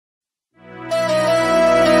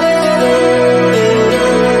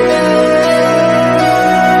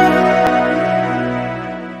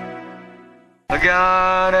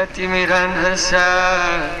Timiranhasa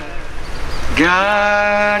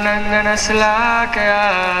Gyanananaslakaya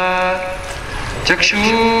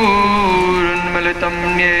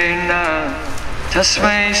Chakshurunmalitam yena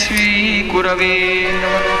Tasmai Sri Gurave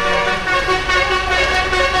Namah.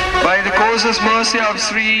 By the causeless mercy of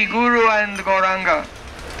Sri Guru and Gauranga,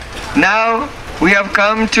 now we have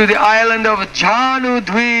come to the island of Jahnu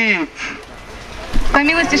Dweep. По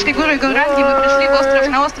милости Шри Гуру и Гауранги мы пришли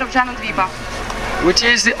на остров Джану-Двипа. Which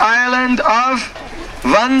is the island of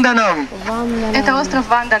Vandanam. Это остров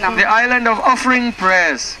Ванданам. The island of offering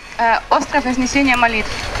prayers. Остров вознесения молитв.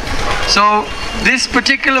 So this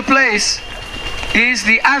particular place is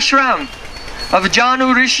the ashram of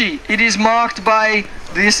Jahnu Rishi. It is marked by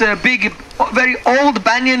this big, very old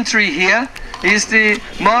banyan tree here.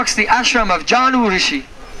 Marks the ashram of Jahnu Rishi.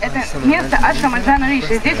 Это место ашрама Джану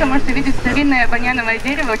Риши. Здесь вы можете видеть старинное баньяновое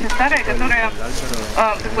дерево, очень старое, которое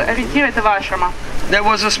ориентир этого ашрама. There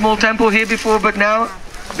was a small temple here before, but now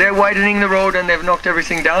they're widening the road and they've knocked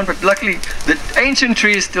everything down. But luckily, the ancient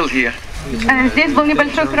tree is still here. Здесь был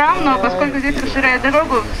небольшой храм, но поскольку здесь расширяют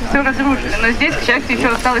дорогу, все разрушили. Но здесь, к счастью, еще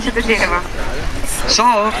осталось это дерево.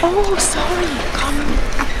 So,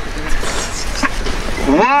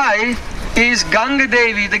 why is Ganga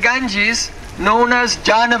Devi, the Ganges, known as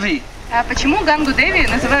Jahnavi? Почему Гангу Деви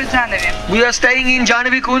называют Джанави? We are staying in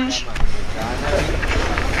Jahnavi Kunj.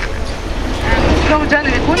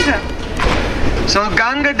 So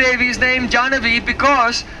Ganga Devi is named Jahnavi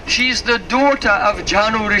because she is the daughter of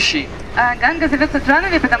Jahnu Rishi. Ганга зовется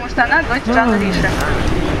Джанави, потому что она дочь Джану Риши.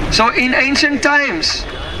 So in ancient times,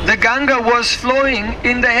 the Ganga was flowing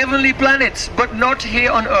in the heavenly planets, but not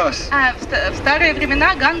here on earth. В старые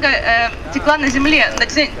времена Ганга текла на земле,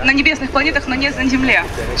 на небесных планетах, но не на земле.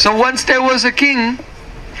 So once there was a king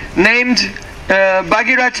named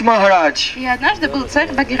Bhagirath Maharaj. И однажды был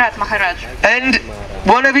царь Бхагират Махарадж. And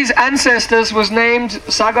one of his ancestors was named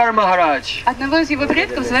Sagar Maharaj. Одного из его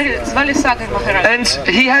предков звали Сагар Махарадж. And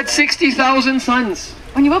he had 60,000 sons.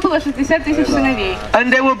 У него было 60 тысяч сыновей.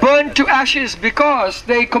 And they were burned to ashes because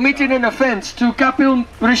they committed an offense to Kapil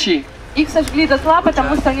Rishi. Их сожгли дотла,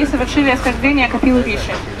 потому что они совершили оскорбление Капилу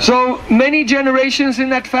Риши. So many generations in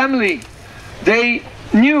that family, they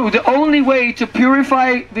knew the only way to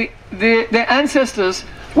purify their ancestors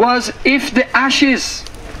was if the ashes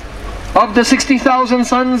of the 60,000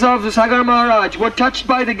 sons of the Sagar Maharaj were touched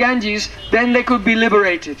by the Ganges, then they could be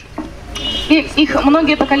liberated. И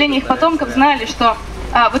многие поколения их потомков знали, что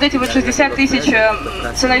вот эти вот 60 тысяч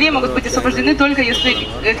сыновей могут быть освобождены только если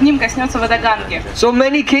к ним коснется вода Ганги. So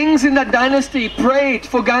many kings in that dynasty prayed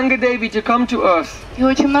for Ganga Devi to come to earth. И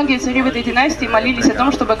очень многие цари в этой династии молились о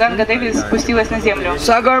том, чтобы Ганга Деви спустилась на землю.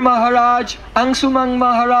 Sagar Maharaj, Angsumang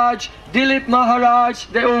Maharaj, Dilip Maharaj,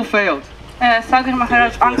 they all failed. Сагар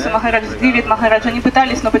Махарадж, Ангсу Махарадж, Дилит Махарадж, они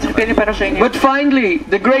пытались, но потерпели поражение. But finally,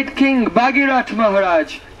 the great king Bhagirath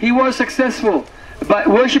Maharaj, he was successful by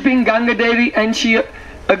worshipping Ganga Devi, and she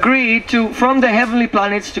agreed to, from the heavenly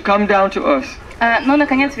planets, to come down to earth. Но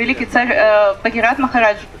наконец великий царь Бхагират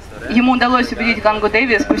Махарадж, ему удалось убедить Гангу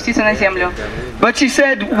Деви спуститься на землю. But she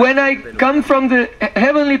said, when I come from the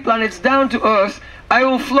heavenly planets down to earth, I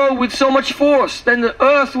will flow with so much force, then the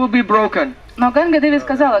earth will be broken. Но Ганга Деви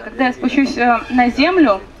сказала, когда я спущусь на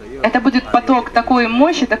землю, это будет поток такой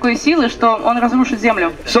мощи, такой силы, что он разрушит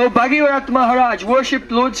землю. So Bhagirath Maharaj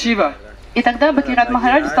worshipped Lord Shiva. И тогда Бхагират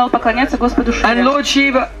Махарадж стал поклоняться Господу Шиве. And Lord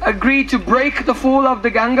Shiva agreed to break the fall of the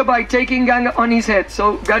Ganga by taking Ganga on his head.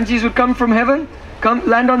 So Ganges would come from heaven,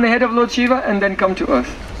 land on the head of Lord Shiva, and then come to earth.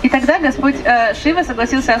 И тогда Господь Шива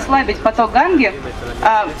согласился ослабить поток Ганги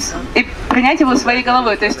и принять его своей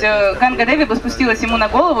головой. То есть Ганга Деви бы спустилась ему на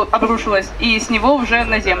голову, обрушилась, и с него уже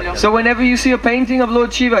на землю. So whenever you see a painting of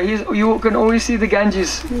Lord Shiva, you can always see the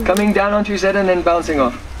Ganges coming down onto his head and then bouncing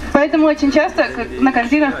off. Поэтому очень часто на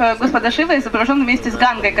картинах Господа Шива изображен вместе с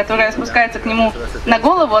Гангой, которая спускается к нему на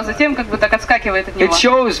голову, а затем как бы так отскакивает от него. It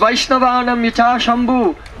shows Vaishnavanam Yata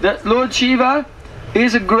Shambhu that Lord Shiva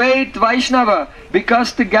is a great Vaishnava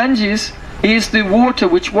because the Ganges is the water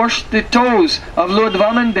which washed the toes of Lord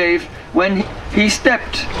Vamandev when he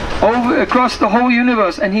stepped across the whole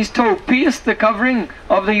universe, and his toe pierced the covering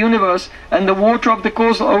of the universe, and the water of the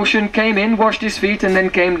causal ocean came in, washed his feet, and then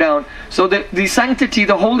came down. So the sanctity,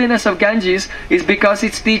 the holiness of Ganges is because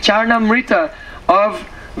it's the Charnamrita of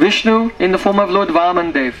Vishnu in the form of Lord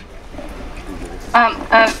Vamandev.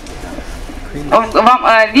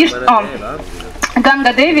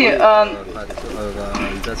 Ганга Деви,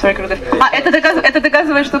 это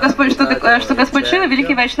доказывает, что Господь Шива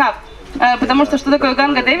великий Вайшнав. Потому что такое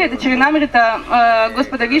Ганга Деви? Это Чаринамрита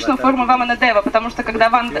Господа Вишну формы Вамана Дева. Потому что когда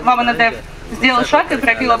Вамана Дев сделал шаг и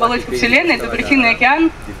пробил оболочку Вселенной, это Причинный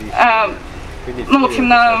океан, ну, в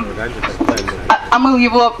общем, омыл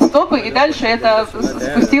его стопы, и дальше это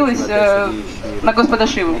спустилось на Господа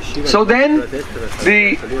Шиву. So then,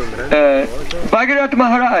 the Bhagirath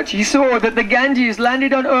Maharaj, he saw that the Ganges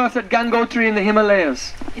landed on earth at Gangotri in the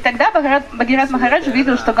Himalayas. И тогда Бхагират Махарадж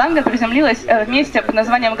увидел, что Ганга приземлилась в месте под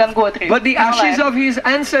названием Ганготри. But the ashes of his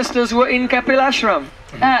ancestors were in Kapilashram.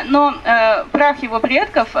 Но прах его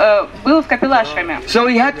предков был в Капилашраме. So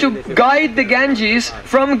he had to guide the Ganges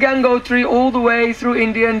from Gangotri all the way through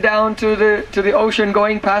India and down to the ocean,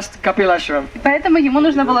 going past Kapilashram. Поэтому ему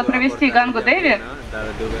нужно было провести Гангу Деви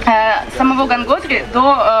самого Ганготри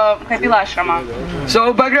до Капилашрама.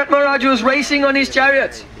 So Bhagirath Maharaj was racing on his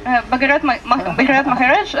chariot, Бхагират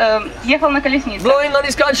Махарадж ехал на колеснице. blowing on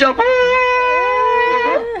his conch.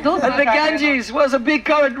 And the Ganges was a big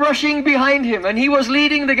current rushing behind him, and he was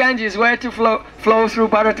leading the Ganges where to flow through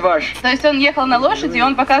Bharatvarsh. То есть он ехал на лошади, и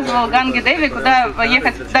он показывал Ганге Деви, куда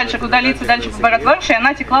ехать дальше, куда литься дальше по Бхаратварше, и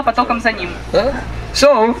она текла потоком за ним.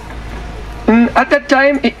 So, at that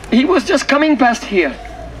time, he was just coming past here.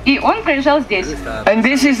 И он проезжал здесь. And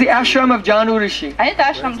this is the ashram of Jahnu Rishi. А это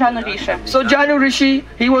ашрам Джану Риши. So Jahnu Rishi,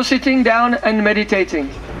 he was sitting down and meditating.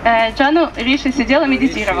 Джану Риши сидел и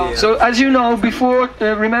медитировал. So as you know, before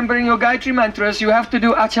remembering your Gayatri mantras, you have to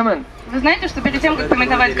do achaman. Вы знаете, что перед тем, как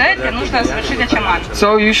поментовать гайатри, нужно совершить ачаман.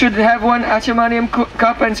 So you should have one achamanium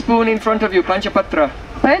cup and spoon in front of you, panchapatra.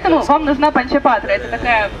 Поэтому вам нужна панчапатра. Это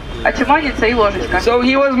такая ачаманица и ложечка. So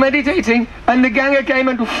he was meditating, and the Ganga came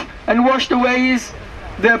and washed away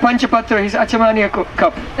the panchapatra, his achamaniya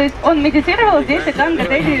cup. То есть он медитировал здесь, и Ганга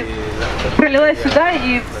Деви пролилась сюда,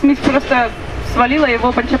 и смесь просто свалила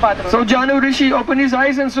его панчапатру. So Jahnu Rishi opened his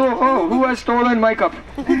eyes and saw, oh, who has stolen my cup?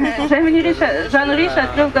 Джану Риши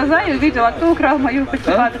открыл глаза и увидел, а кто украл мою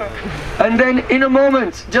панчапатру. And then in a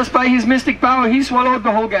moment, just by his mystic power, he swallowed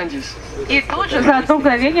the whole Ganges. И тут же за одно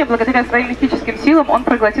мгновение, благодаря своим мистическим силам, он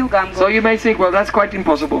проглотил Гангу. So you may think, well, that's quite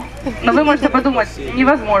impossible. Но вы можете подумать,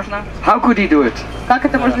 невозможно. How could he do it? Как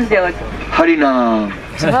это можно сделать? Harinam.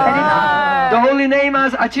 The holy name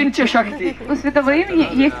as Achintya Shakti. У святого имени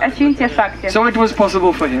есть Ачинтья Шакти. So it was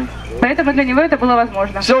possible for him. Поэтому для него это было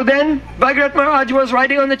возможно. So then, Bhagirath Maharaj was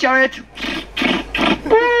riding on the chariot.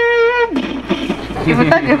 И вот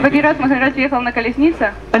так Бхагират Махарадж ехал на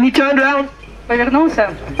колеснице, And he turned around,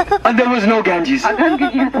 повернулся, and there was no Ganges. а Ганги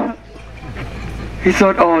нету. He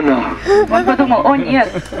thought, oh no. Он подумал, о нет,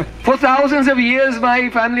 For thousands of years, my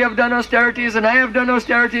family have done austerities, and I have done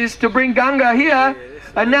austerities to bring Ganga here,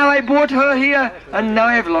 and now I brought her here, and now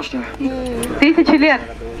I have lost her. 1000 лет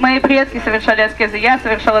мои предки совершали аскезы, я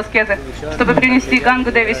совершал аскезы, чтобы принести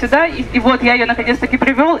Гангу Деви сюда, и вот я ее наконец-таки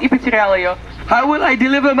привел и потерял ее. How will I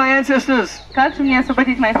deliver my ancestors? Как же мне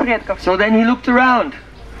освободить моих предков? So then he looked around,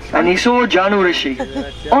 and he saw Jahnu Rishi.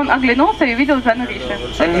 Он оглянулся и увидел Джану Риши.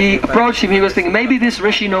 And he approached him, he was thinking, maybe this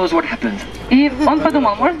Rishi knows what happened. И он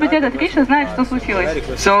подумал, может быть, этот Риши знает, что случилось.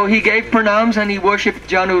 So he gave pranams and he worshipped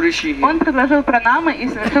Jahnu Rishi. Он предложил пранамы и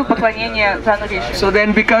совершил поклонение Джану Риши. So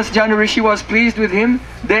then, because Jahnu Rishi was pleased with him,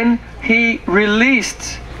 then he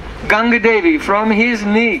released Ganga Devi from his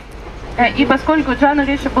knee. И поскольку Джану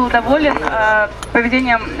Риши был доволен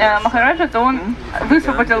поведением Махараджа, то он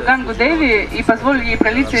высвободил Гангу Деви и позволил ей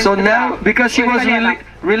пролиться из So now, because she was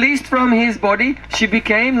released from his body, she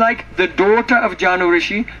became like the daughter of Jahnu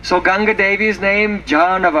Rishi. So Ganga Devi is named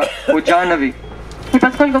Janava or Jahnavi. И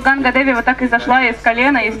поскольку Ганга Деви вот так и зашла из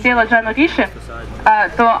колена, из тела Джану Риши,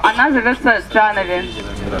 то она зовется Джанави.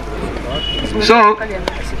 So,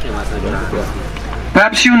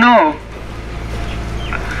 perhaps you know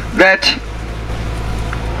that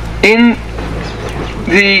in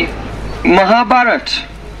the Mahabharata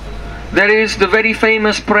there is the very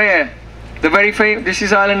famous prayer, this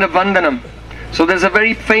is island of Vandanam. So there's a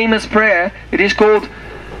very famous prayer, it is called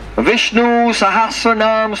Vishnu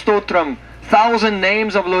Sahasranam Stotram, 1000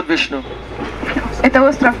 names of Lord Vishnu. Это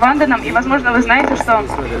остров Ванданам, и, возможно, вы знаете, что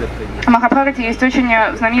в Махабхарате есть очень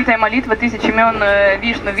знаменитая молитва 1000 имен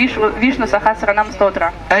Вишну Сахасранам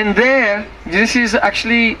Стотра. And there, this is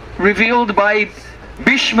actually revealed by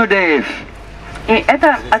Bhishma Dev. И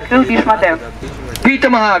это открыл Бишмадев.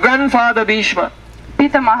 Pitamaha, grandfather Bhishma.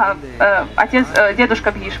 Питамаха, отец,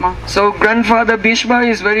 дедушка Бхишма. So grandfather Bhishma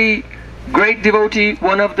is very great devotee,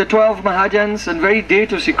 one of the 12 Mahajans and very dear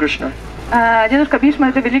to Sri Krishna. Дедушка Бхишма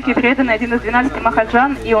это великий преданный, один из 12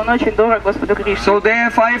 Махаджан, и он очень дорог Господу Кришне. So there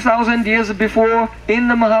 5000 years before, in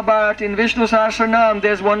the Mahabharata, in Vishnu Sahasranam,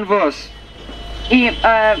 there's one verse. И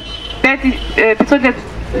 500 лет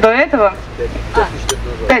до этого,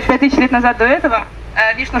 5000 лет назад до этого,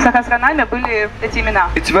 в Вишну Сахасранаме были эти имена.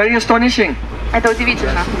 It's very astonishing. Это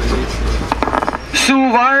удивительно.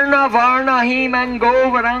 Suvarna Varna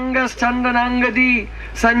Himango Varangas Chandanangadi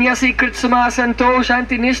Sanyasi Kritsama Santo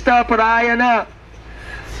Shanti Nishta Parayana.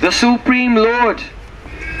 The Supreme Lord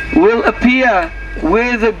will appear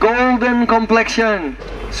with a golden complexion.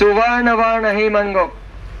 Suvarna Varna Himango.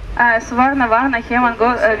 Суварна Варна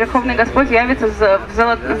Хеманго, Верховный Господь явится с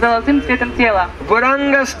золотым цветом тела.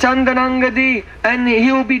 Varangas Chandanangadi, and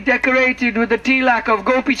he will be decorated with the tilak of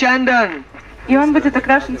Gopi Chandan. И он будет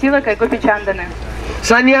окрашен тилакой Гопи Чанданы.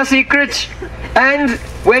 Sannyasi Krich, and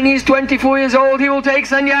when he's 24 years old, he will take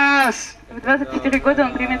sannyas. В 24 года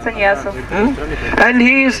он примет саньясу. And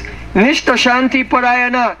he is Nishta Shanti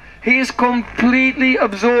Parayana. He is completely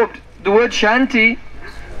absorbed. The word Shanti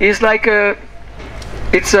is like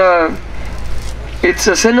it's a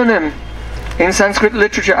synonym in Sanskrit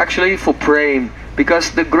literature actually for Prem,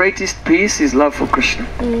 because the greatest peace is love for Krishna.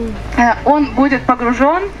 Он будет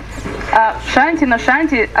погружен. Шанти, но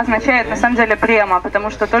шанти означает на самом деле према,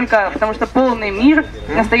 потому что полный мир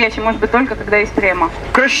настоящий может быть только когда есть према.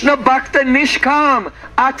 Krishna Bhakta Nishkam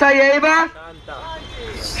Atayeva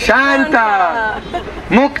Shanta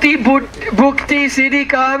Mukti Bhukti Siddhi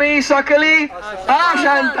Kami Sakali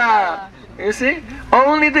Ashanta. You see?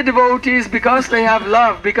 Only the devotees, because they have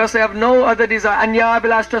love, because they have no other desire, Anya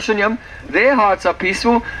Abhilashta Shunyam, their hearts are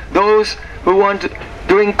peaceful. Those who want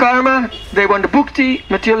doing karma, they want bhukti,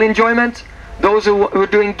 material enjoyment. Those who are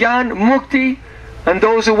doing gyan, mukti, and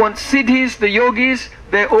those who want siddhis, the yogis,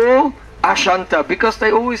 they're all ashanta, because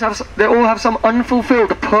they all have some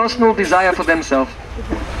unfulfilled personal desire for themselves.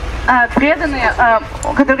 Преданные,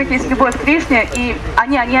 у которых есть любовь к Кришне, и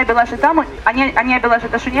они Абилаши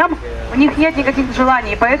Ташуньям, у них нет никаких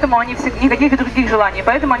желаний, поэтому они никаких других желаний,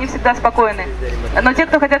 поэтому они всегда спокойны. Но те,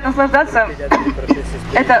 кто хотят наслаждаться,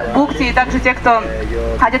 это бхукти, и также те, кто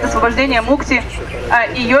хотят освобождения, мукти,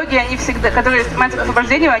 и йоги, они всегда, которые стремятся к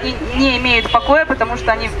освобождению, они не имеют покоя, потому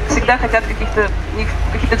что они всегда хотят какие-то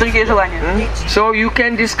другие желания. So you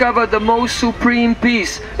can discover the most supreme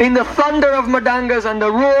peace in the thunder of Madangas and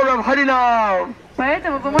the roar of Harinam.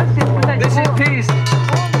 Поэтому вы можете испытать полное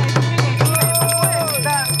ощущение покоя,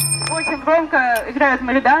 когда очень громко играют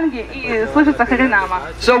мариданги и слышится Харинама.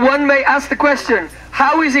 So one may ask the question,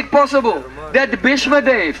 how is it possible that Bhishma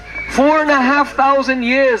Dev, 4,500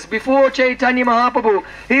 years before Chaitanya Mahaprabhu,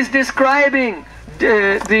 is describing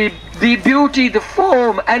the beauty, the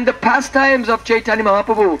form and the pastimes of Chaitanya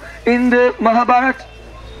Mahaprabhu in the Mahabharata?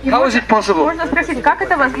 How is it possible? Можно спросить, как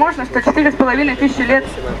это возможно, что 4500 лет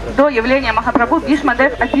до явления Махапрабху Бхишма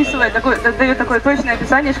Дев описывает, дает такое точное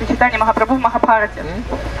описание Чайтанья Махапрабху в Махабхарате?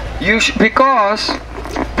 Because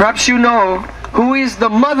perhaps you know who is the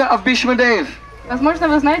mother of Bhishma Dev. Возможно,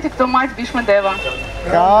 вы знаете, кто мать Бхишма Дева.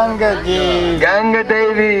 Ganga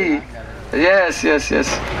Devi. Yes.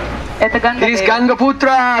 Это Ганга He's Деви. Ganga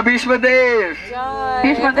Putra, Bhishma Dev.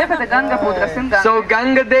 Бхишма Дев это Ганга Путра, сын Ганги. So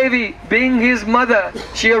Ganga Devi, being his mother,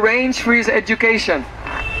 she arranged for his education.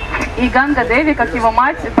 И Ганга Деви, как его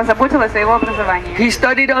мать, позаботилась о его образовании. He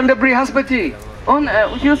studied under Brihaspati. Он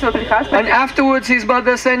учился у Брихаспати. And afterwards his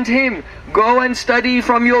mother sent him, go and study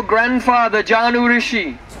from your grandfather, Jahnu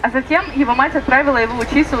Rishi. А затем его мать отправила его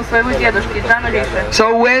учиться у своего дедушки, Джану Риши.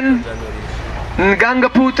 So when Ganga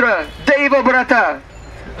Putra, Deva Brata,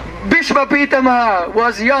 Bhishma Pitamaha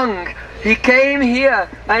was young, he came here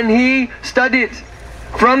and he studied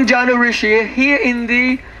from Jahnu Rishi here in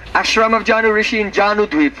the Ashram of Jahnu Rishi in Jahnu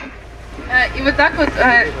Dvip. И вот так вот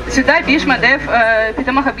сюда Бхишма Дев,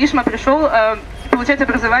 Питамаха Бхишма пришел получать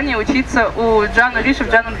образование, учиться у Джану Риши в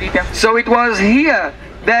Джану Двипе. So it was here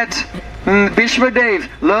that Bhishma Dev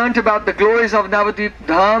learned about the glories of Navadvip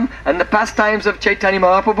Dham and the pastimes of Chaitanya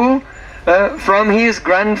Mahaprabhu from his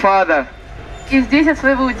grandfather. И здесь от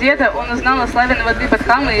своего деда он узнал о славе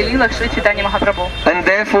Навадвипа-Дхамы и лилах Шри Чайтаньи Махапрабху. And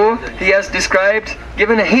therefore he has described,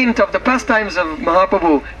 given a hint of the pastimes of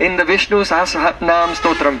Mahaprabhu in the Vishnu Sahasranam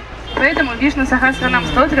Stotram. Поэтому в Вишну Сахасранам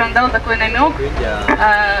Стотре он дал такой намек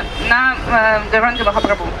на Гауранга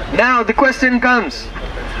Махапрабху. Now the question comes,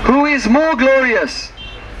 who is more glorious,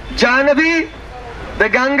 Jahnavi, the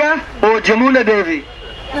Ganga, or Jamuna Devi?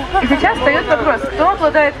 И сейчас встает вопрос, кто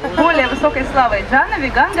обладает более высокой славой, Джанави,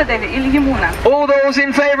 Ганга Деви или Ямуна? All those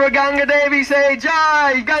in favor of Ganga Devi say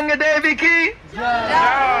Jai, Ganga Devi ki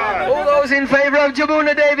Jai. All those in favor of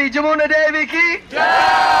Jamuna Devi ki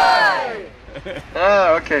Jai.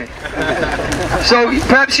 Ah, okay. So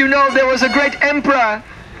perhaps you know there was a great emperor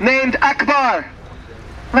named Akbar.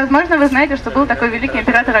 Возможно, вы знаете, что был такой великий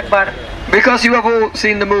император Акбар. Because you have all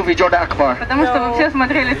seen the movie Jodha Akbar. Потому что вы все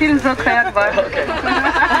смотрели фильм Джодха и Акбар.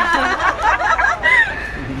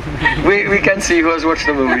 We can see who has watched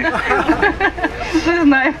the movie.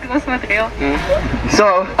 Знаю, кто смотрел.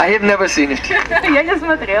 So, I have never seen it. Я не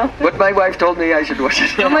смотрел. But my wife told me I should watch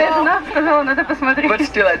it. Моя жена сказала, надо посмотреть. But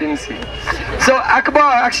still I didn't see it. So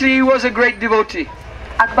Akbar actually was a great devotee.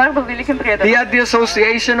 Акбар был великим He преданным. had the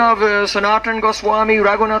association of Sanatan Goswami,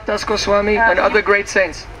 Raghunath Das Goswami and other great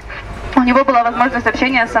saints. У него была возможность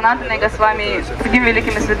общения с Санатаной Госвами и с другими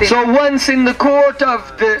великими святыми. So once in the court of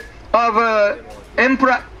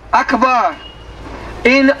Emperor Akbar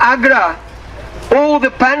in Agra, all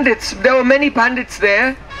the pandits, there were many pandits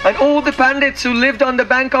there, and all the pandits who lived on the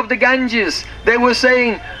bank of the Ganges, they were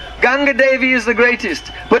saying, Ganga Devi is the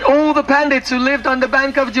greatest. But all the pandits who lived on the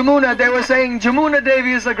bank of Jamuna, they were saying, Jamuna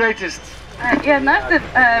Devi is the greatest. И однажды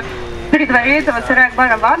при дворе этого царя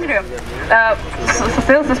Акбара в Агре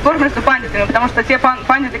состоялся спор между пандитами, потому что те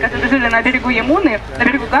пандиты, которые жили на берегу Ямуны, на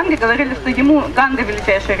берегу Ганги, говорили, что Ганга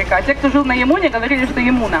величайшая река, а те, кто жил на Ямуне, говорили, что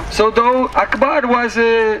Ямуна. So though Akbar was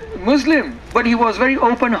a Muslim, but he was very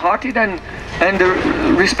open-hearted and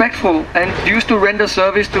respectful and used to render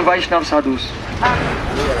service to Vaishnav sadhus.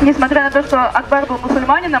 Несмотря на то, что Акбар был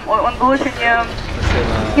мусульманином, он был очень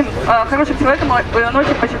хорошим человеком, и он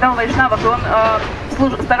очень почитал вайшнавов, и он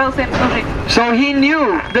старался им служить. So he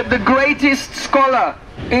knew that the greatest scholar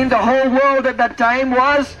in the whole world at that time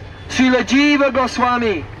was Srila Jiva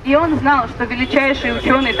Goswami. И он знал, что величайший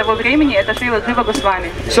ученый того времени это Шрила Джива Госвами.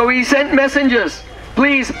 So he sent messengers,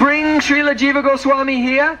 please bring Srila Jiva Goswami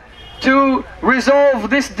here to resolve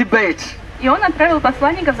this debate. И он отправил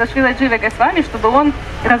посланников за Шрила Джива Госвами, чтобы он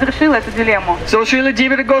разрешил эту дилемму. So Srila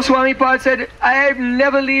Jiva Goswami said, I am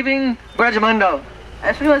never leaving Brajmandal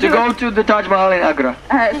to go to the Taj Mahal in Agra.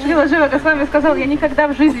 Шрила Джива Госвами сказал, я никогда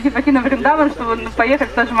в жизни не покину Вриндаван, чтобы поехать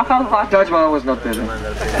в Тадж Махал в Агру. Taj Mahal was not there.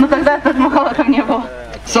 Но тогда Тадж Махала там не было.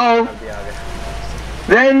 So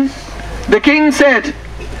then the king said,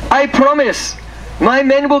 I promise my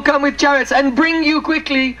men will come with chariots and bring you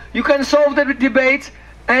quickly. You can solve the debate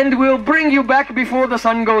and we'll bring you back before the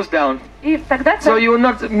sun goes down. И тогда So you will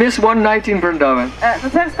not miss one night in Vrindavan.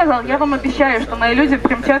 царь сказал, я вам обещаю, что мои люди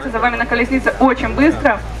примчатся за вами на колеснице очень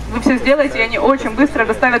быстро. Вы все сделаете, и они очень быстро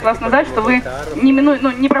доставят вас назад, что вы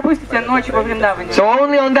не пропустите ночь во Вриндаване. So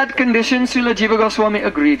only on that condition Srila Jiva Goswami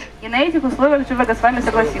agreed. И на этих условиях Джива Госвами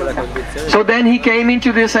согласился. So then he came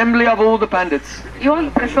into the assembly of all the pandits. И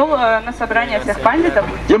он пришел на собрание всех пандитов.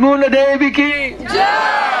 Jamuna Devi ki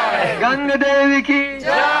Jai! Ganga Devi ki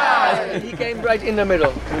Jai! He came right in the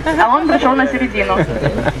middle. А он пришел на середину.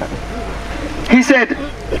 He said,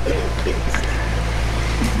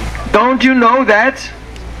 don't you know that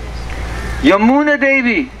Yamuna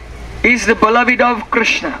Devi is the beloved of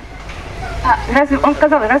Krishna? Он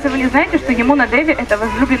сказал, разве вы не знаете, что Ямуна Деви это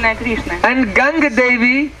возлюбленная Кришны? And Ganga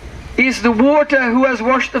Devi is the water who has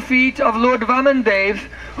washed the feet of Lord Vamandev,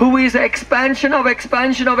 who is the expansion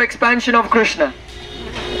of Krishna.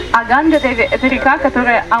 А Ганга Деви это река,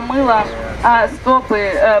 которая омыла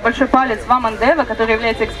стопы, большой палец Вамандева, который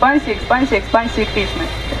является экспансией Кришны.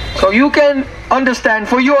 So you can understand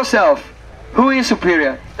for yourself who is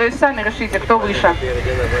superior. То есть сами решите, кто выше.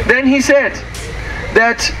 Then he said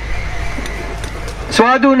that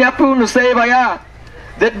Swadu Nyapu Nusevaya,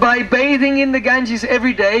 that by bathing in the Ganges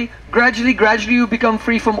every day, gradually you become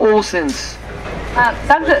free from all sins.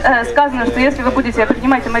 Также сказано, что если вы будете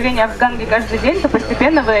принимать омовение в Ганге каждый день, то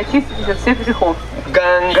постепенно вы очиститесь от всех грехов.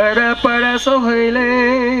 Gangara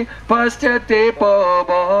parasohile paschate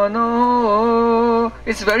pavano.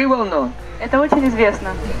 It's very well known. Это очень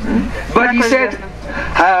известно. But he said,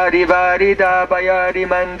 Hari Varida Bayari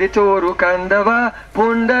Manditoru Kandava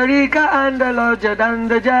Pundarika Andaloja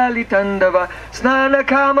Dandajali Tandava Snana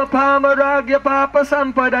Kama Pamaragya Papa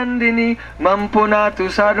Sampadandini Mampunatu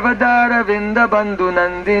Sarvadara Vinda Bandhu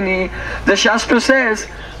Nandini. The Shastra says,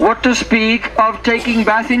 what to speak of taking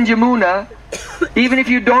bath in Jamuna. Even if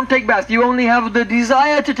you don't take bath, you only have the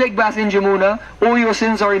desire to take bath in Jamuna, all your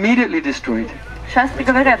sins are immediately destroyed. Шастры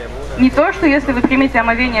говорят, не то, что если вы примете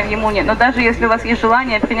омовение в Ямуне, но даже если у вас есть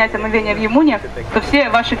желание принять омовение в Ямуне, то все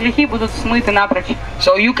ваши грехи будут смыты напрочь.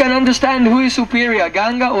 So you can understand who is superior,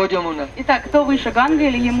 Ganga or Jamuna. Итак, кто выше, Ганга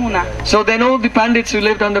или Ямуна? So then all the pandits who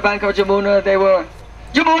lived on the bank of Jamuna, they were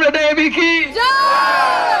Jamuna Devi ki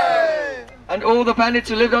Jai! And all the pandits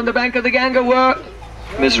who lived on the bank of the Ganga were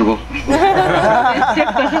miserable. Все,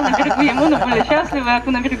 кто жил на берегу Ямуны, были счастливы, а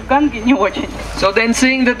кто на берегу Ганги не очень. So then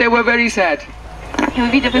seeing that they were very sad, И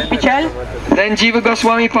увидев их печаль, then Jiva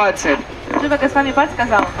Goswami Pad said Джива Госвами Пад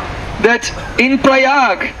сказал, that in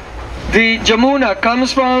Prayag, the Jamuna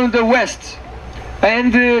comes from the west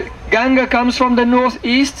and the Ganga comes from the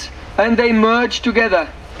northeast and they merge together.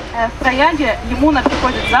 В Праяге Ямуна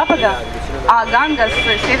приходит с запада, а Ганга с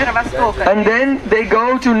северо-востока. And then they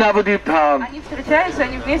go to Navadvip Dham. Они встречаются,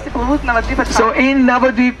 они вместе плывут на Навадвипадхам. So in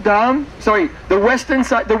Navadvip Dham, the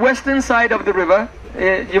western side of the river,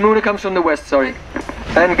 Yamuna comes from the west, sorry,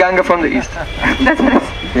 and Ganga from the east. That's right.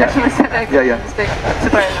 Yeah.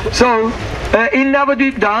 So in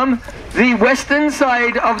Navadvip Dham, the western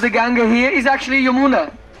side of the Ganga here is actually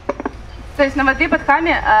Yamuna. То есть на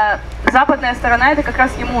Навадвипадхаме западная сторона это как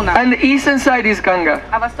раз Ямуна. And the eastern side is Ganga.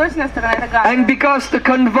 А восточная сторона это Ганга. And because the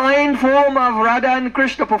combined form of Radha and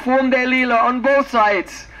Krishna performed their leela on both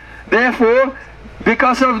sides, therefore,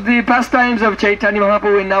 because of the pastimes of Chaitanya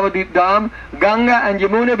Mahaprabhu in Navadvip Dham, Ganga and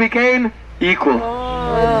Yamuna became equal.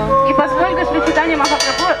 И поскольку Шри Чайтанья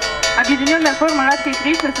Махапрабху, объединенная форма Радхи и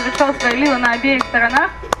Кришны, совершал свои лилы на обеих сторонах,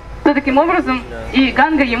 то таким образом и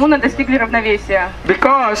Ганга и Ямуна достигли равновесия.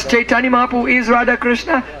 Because Chaitanya Mahaprabhu is Radha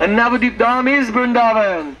Krishna and Navadvip Dham is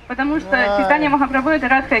Vrindavan. Потому что Чайтанья Махапрабху это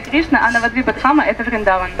Радха и Кришна, а Навадвипадхама это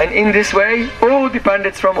Вриндаван. And in this way, all the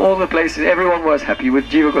pandits from all the places, everyone was happy with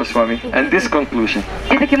Jiva Goswami and this conclusion.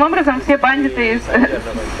 И таким образом все пандиты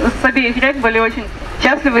с обеих рек были очень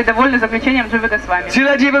счастливы и довольны заключением Дживы Госвами.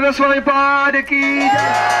 Srila Jiva Goswami Pada ki jai,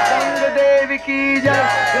 Ganga Devi ki jai,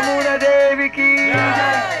 Yamuna Devi ki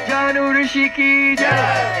jai, Jahnu Rishi ki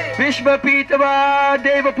jai, Vishma Pitava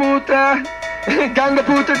Deva Putra, Ganga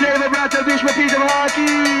Putra Deva Brata Vishma Pitava ki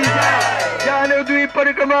jai, Jahnu Dvi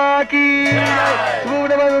Parikrama ki jai,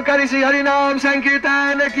 Muna Karisi Harinam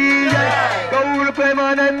Sankirtana ki jai, Gaur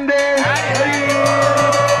Premanande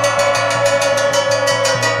Hari